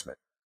embarrassment.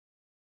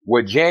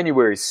 What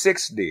January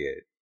 6th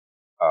did,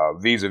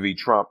 vis-a-vis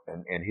Trump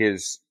and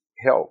his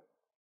help,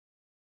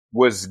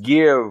 was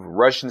give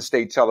Russian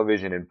state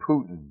television and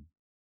Putin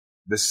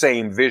the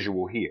same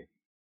visual here.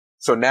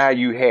 So now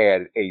you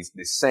had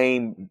the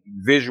same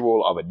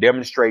visual of a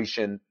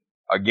demonstration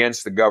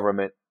against the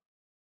government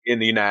in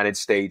the United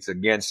States,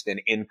 against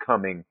an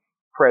incoming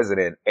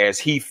president, as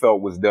he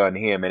felt was done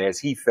him, and as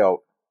he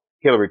felt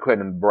Hillary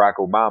Clinton and Barack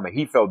Obama,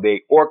 he felt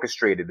they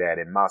orchestrated that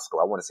in Moscow.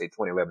 I want to say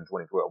 2011,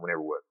 2012, whenever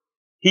it was.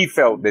 He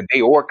felt that they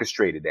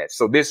orchestrated that.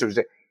 So this was,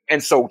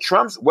 and so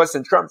what's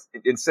in Trump's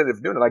incentive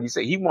of doing it? Like you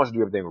say, he wants to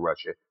do everything with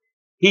Russia.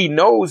 He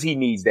knows he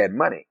needs that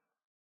money.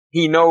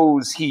 He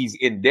knows he's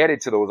indebted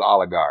to those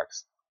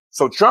oligarchs.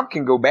 So Trump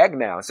can go back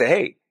now and say,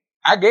 hey,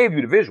 I gave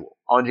you the visual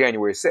on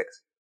January 6th.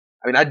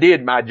 I mean, I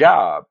did my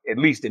job, at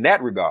least in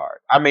that regard.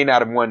 I may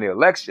not have won the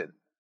election,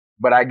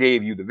 but I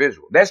gave you the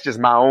visual. That's just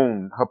my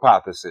own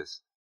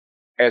hypothesis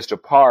as to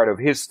part of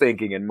his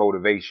thinking and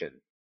motivation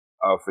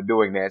for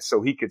doing that,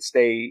 so he could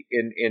stay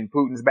in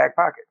Putin's back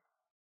pocket.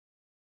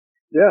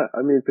 Yeah,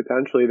 I mean,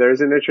 potentially.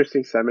 There's an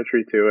interesting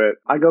symmetry to it.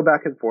 I go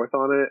back and forth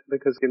on it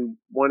because in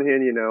one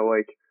hand,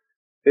 like,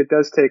 it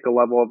does take a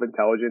level of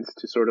intelligence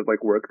to sort of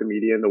like work the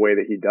media in the way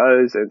that he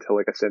does and to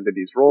like ascend to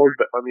these roles.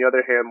 But on the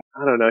other hand,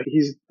 I don't know,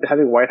 he's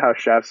having White House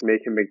chefs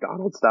make him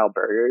McDonald's style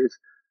burgers.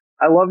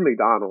 I love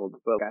McDonald's,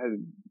 but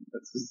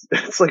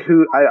it's like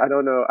I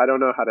don't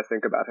know how to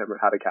think about him or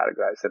how to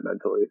categorize him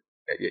mentally.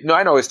 No,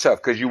 I know it's tough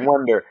because you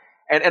wonder,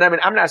 and I mean,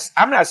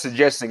 I'm not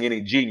suggesting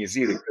any genius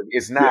either.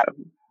 It's not,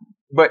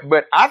 yeah.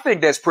 But I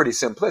think that's pretty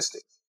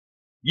simplistic.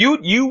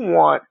 You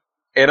want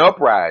an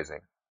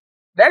uprising.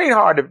 That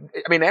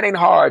ain't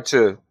hard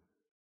to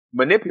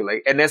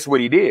manipulate, and that's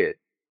what he did.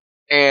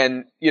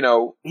 And,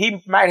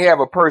 he might have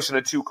a person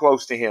or two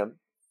close to him,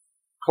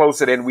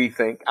 closer than we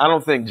think. I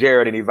don't think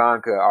Jared and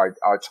Ivanka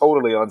are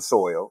totally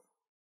unsoiled.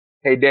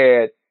 Hey,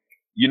 Dad,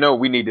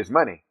 we need this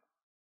money.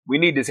 We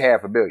need this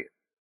 $500 million.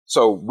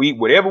 So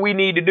whatever we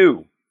need to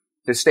do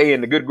to stay in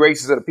the good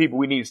graces of the people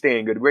we need to stay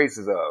in good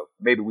graces of,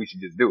 maybe we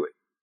should just do it,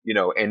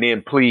 and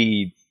then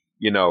plead,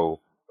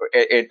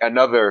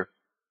 another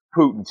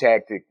Putin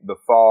tactic, the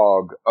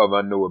fog of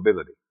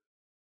unknowability.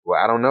 Well,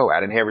 I don't know. I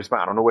didn't have a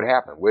response. I don't know what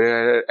happened.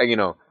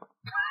 Well,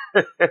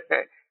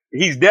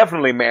 he's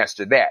definitely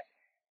mastered that.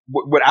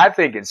 What I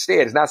think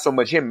instead is not so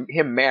much him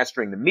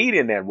mastering the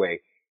media in that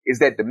way, is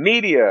that the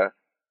media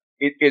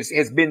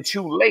has been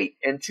too late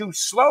and too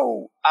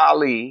slow,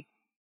 Ali,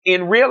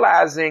 in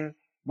realizing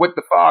what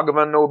the fog of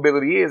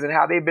unknowability is and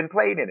how they've been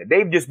played in it.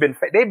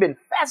 They've been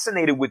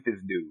fascinated with this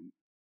dude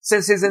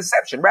since his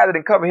inception, rather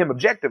than cover him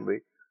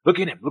objectively. Look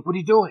at him. Look what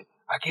he's doing.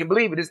 I can't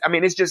believe it.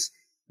 It's just,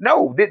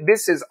 no,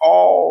 this is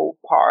all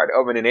part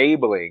of an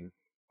enabling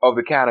of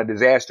the kind of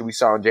disaster we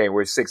saw on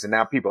January 6th. And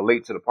now people are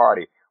late to the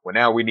party. Well,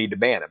 now we need to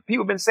ban him.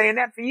 People have been saying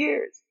that for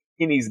years.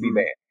 He needs to be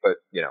banned. But,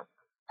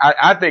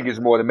 I think it's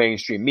more the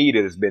mainstream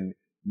media that's been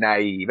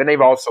naive. And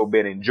they've also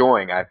been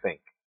enjoying, I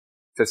think,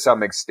 to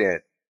some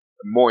extent,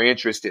 more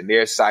interest in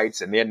their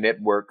sites and their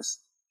networks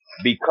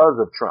because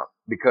of Trump,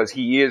 because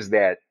he is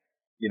that,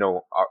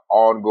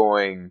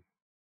 ongoing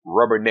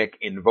rubberneck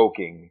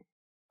invoking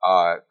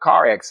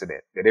car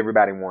accident that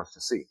everybody wants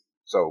to see.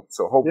 So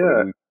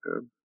hopefully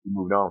we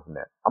moved on from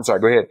that. I'm sorry,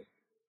 go ahead.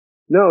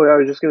 No, I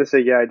was just going to say,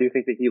 I do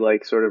think that he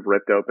sort of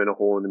ripped open a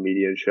hole in the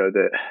media and showed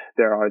that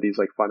there are these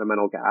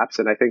fundamental gaps.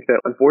 And I think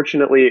that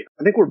unfortunately,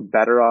 I think we're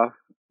better off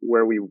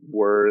where we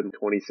were in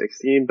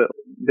 2016, but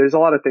there's a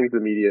lot of things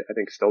the media, I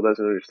think, still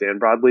doesn't understand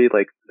broadly.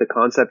 The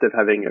concept of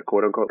having a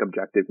quote unquote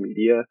objective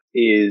media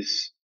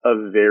is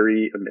a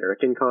very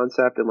American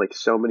concept, and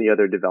so many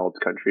other developed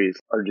countries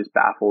are just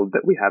baffled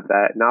that we have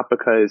that, not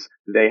because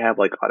they have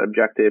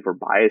unobjective or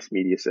biased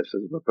media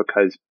systems, but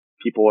because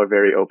people are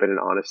very open and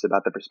honest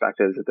about the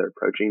perspectives that they're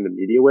approaching the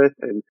media with,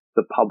 and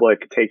the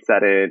public takes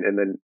that in and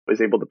then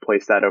is able to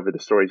place that over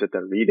the stories that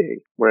they're reading.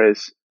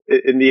 Whereas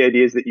and the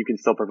idea is that you can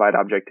still provide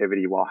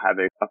objectivity while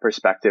having a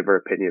perspective or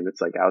opinion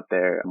that's out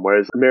there.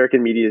 Whereas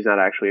American media is not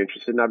actually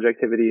interested in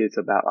objectivity. It's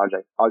about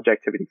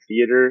objectivity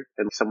theater.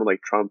 And someone like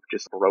Trump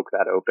just broke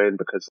that open,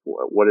 because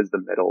what is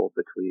the middle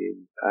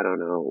between, I don't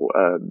know,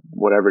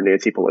 whatever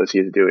Nancy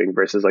Pelosi is doing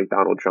versus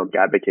Donald Trump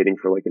advocating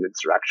for an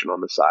insurrection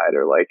on the side,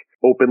 or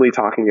openly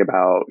talking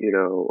about,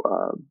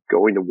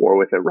 going to war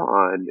with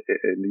Iran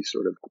in these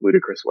sort of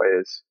ludicrous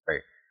ways.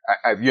 Right.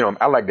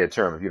 I like that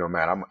term. If you don't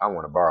mind, I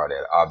want to borrow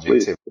that,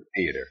 objective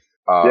theater.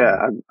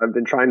 I've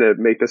been trying to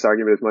make this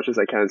argument as much as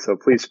I can, so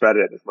please spread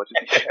it as much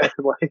as you can.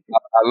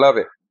 I love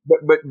it.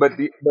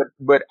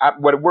 But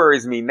what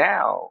worries me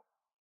now,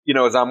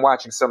 as I'm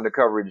watching some of the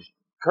coverage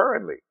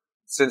currently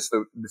since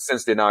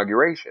the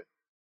inauguration,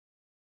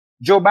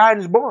 Joe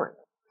Biden's boring.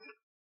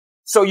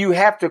 So you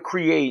have to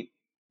create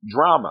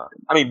drama.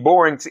 I mean,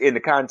 boring in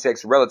the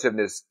context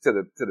relativeness to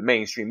the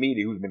mainstream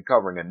media, who's been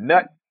covering a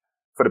nut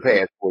for the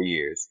past 4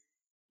 years.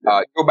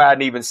 Joe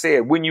Biden even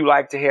said, wouldn't you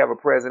like to have a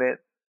president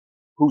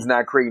who's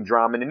not creating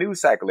drama in the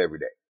news cycle every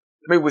day?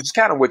 I mean, which is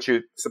kind of what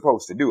you're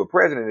supposed to do. A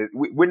president,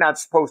 we're not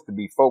supposed to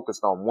be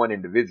focused on one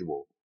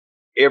individual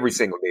every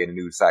single day in the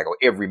news cycle,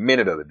 every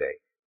minute of the day.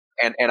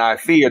 And I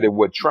fear that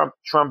what Trump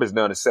has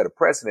done is set a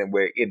precedent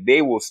where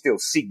they will still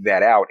seek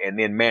that out and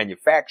then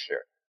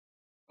manufacture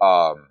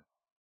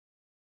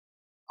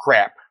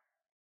crap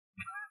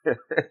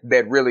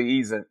that really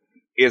isn't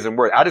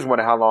worth. I just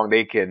wonder how long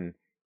they can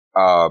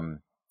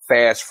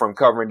fast from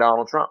covering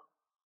Donald Trump.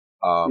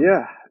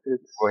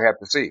 We'll have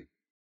to see.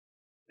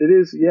 It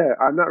is,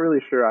 I'm not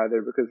really sure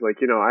either, because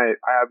I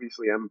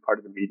obviously am part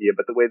of the media,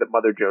 but the way that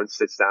Mother Jones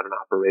sits down and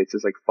operates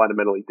is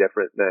fundamentally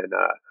different than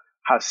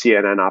how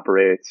CNN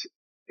operates,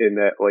 in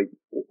that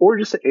or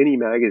just any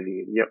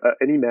magazine,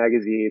 any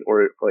magazine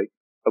or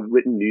a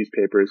written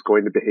newspaper is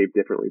going to behave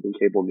differently than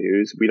cable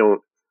news.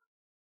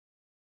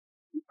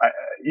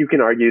 You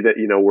can argue that,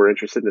 we're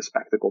interested in the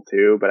spectacle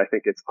too, but I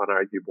think it's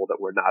unarguable that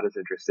we're not as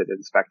interested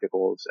in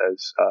spectacles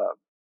as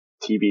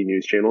TV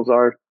news channels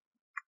are.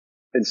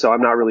 And so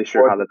I'm not really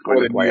sure how that's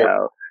going to play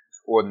out.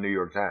 Or the New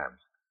York Times.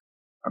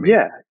 I mean,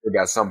 they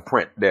got some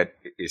print that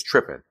is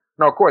tripping.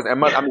 No, of course.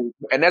 And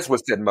that's what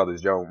sets Mother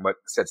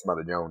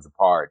Jones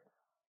apart,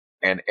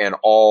 and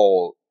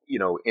all,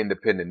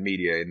 independent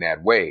media in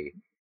that way.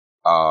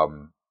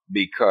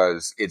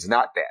 Because it's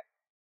not that.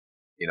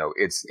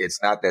 It's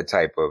not that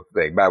type of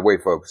thing. By the way,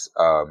 folks,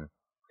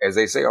 as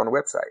they say on the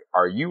website,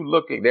 are you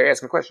looking, they're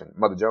asking a question.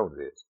 Mother Jones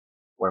is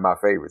one of my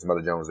favorites,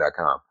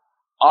 motherjones.com.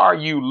 Are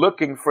you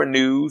looking for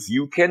news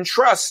you can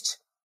trust?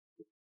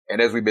 And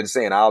as we've been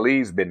saying,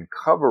 Ali's been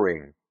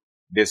covering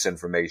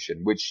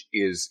disinformation, which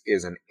is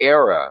an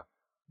era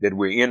that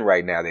we're in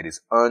right now that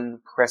is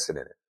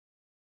unprecedented.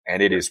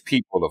 And it is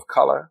people of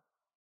color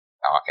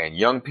and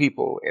young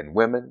people and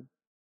women,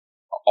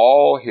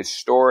 all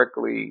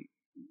historically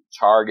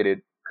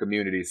targeted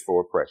communities for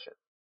oppression,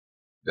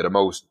 that are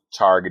most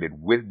targeted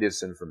with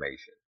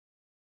disinformation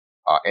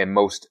and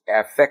most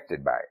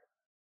affected by it.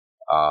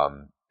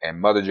 And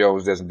Mother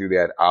Jones doesn't do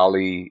that.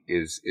 Ali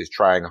is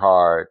trying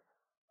hard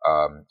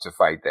to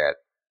fight that.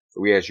 So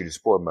we ask you to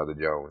support Mother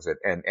Jones,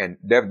 and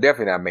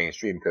definitely not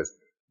mainstream, because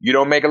you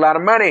don't make a lot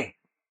of money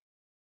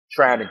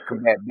trying to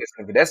combat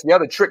disinformation. That's the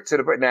other trick to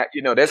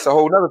now. That's a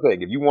whole other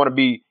thing. If you want to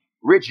be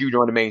rich, you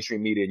join the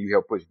mainstream media and you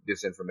help push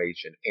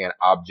disinformation and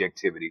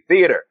objectivity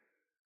theater.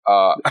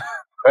 But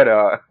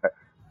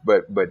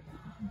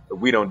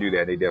we don't do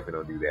that. They definitely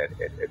don't do that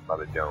at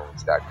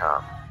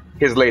motherjones.com.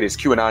 His latest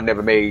QAnon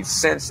never made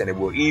sense, and it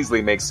will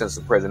easily make sense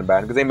of President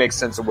Biden, because they make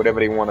sense of whatever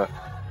they want to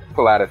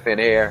pull out of thin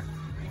air.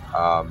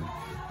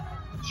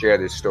 share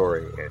this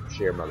story and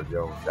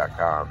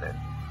sharemellajones.com. And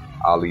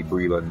Ali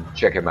Breland,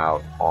 check him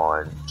out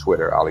on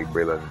Twitter. Ali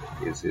Breland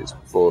is his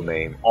full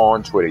name.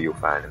 On Twitter, you'll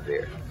find him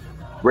there.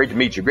 Great to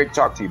meet you. Great to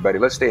talk to you, buddy.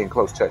 Let's stay in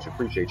close touch.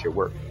 Appreciate your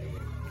work.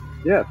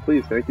 Yeah,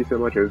 please. Thank you so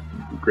much. It was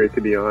great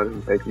to be on,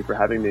 and thank you for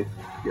having me.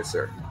 Yes,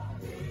 sir.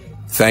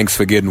 Thanks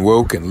for getting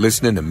woke and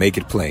listening to Make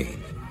It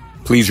Plain.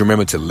 Please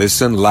remember to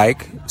listen,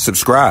 like,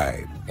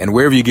 subscribe, and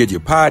wherever you get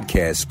your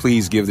podcasts,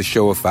 please give the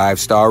show a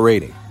 5-star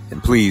rating.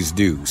 And please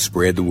do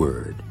spread the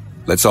word.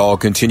 Let's all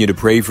continue to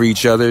pray for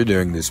each other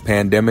during this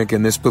pandemic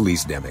and this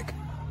police-demic.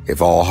 If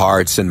all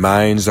hearts and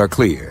minds are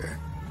clear,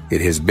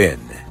 it has been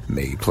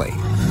made plain.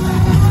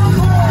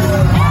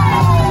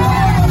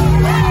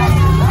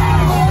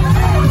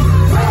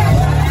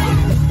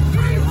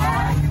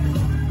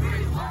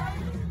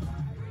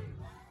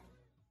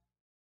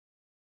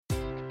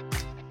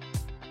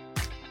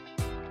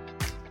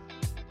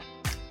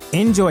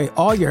 Enjoy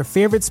all your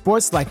favorite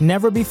sports like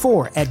never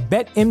before at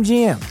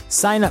BetMGM.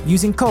 Sign up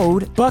using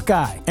code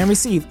Buckeye and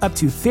receive up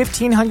to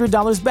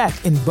 $1,500 back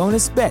in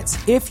bonus bets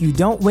if you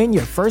don't win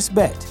your first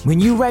bet. When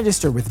you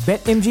register with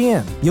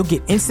BetMGM, you'll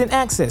get instant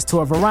access to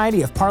a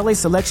variety of parlay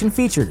selection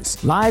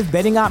features, live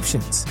betting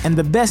options, and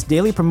the best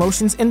daily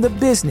promotions in the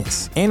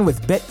business. And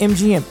with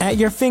BetMGM at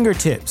your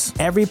fingertips,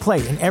 every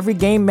play and every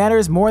game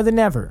matters more than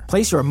ever.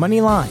 Place your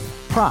money line,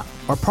 prop,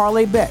 or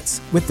parlay bets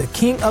with the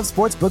king of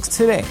sportsbooks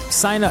today.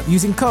 Sign up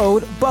using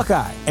code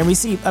Buckeye and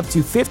receive up to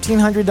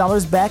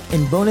 $1,500 back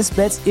in bonus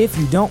bets if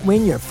you don't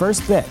win your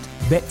first bet.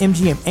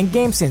 BetMGM and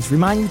GameSense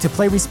remind you to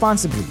play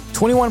responsibly.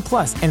 21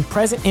 plus and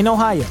present in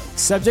Ohio,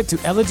 subject to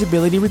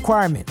eligibility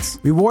requirements.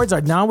 Rewards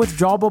are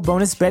non-withdrawable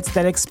bonus bets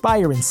that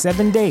expire in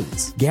 7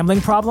 days. Gambling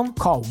problem?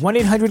 Call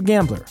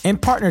 1-800-GAMBLER. In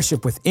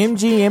partnership with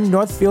MGM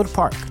Northfield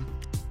Park.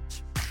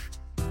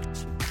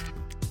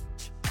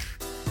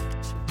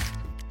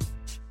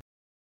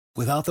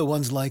 Without the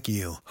ones like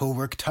you, who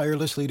work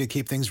tirelessly to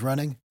keep things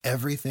running,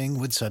 everything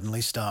would suddenly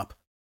stop.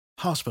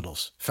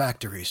 Hospitals,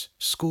 factories,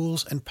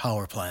 schools, and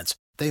power plants,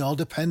 they all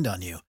depend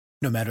on you.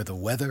 No matter the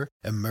weather,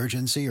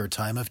 emergency, or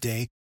time of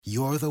day,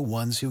 you're the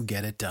ones who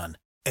get it done.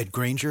 At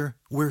Grainger,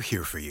 we're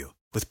here for you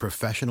with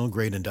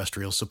professional-grade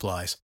industrial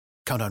supplies.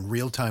 Count on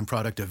real-time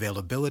product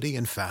availability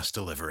and fast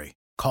delivery.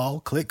 Call,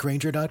 click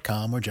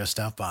Grainger.com, or just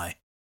stop by.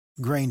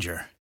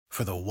 Grainger,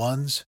 for the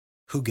ones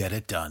who get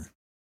it done.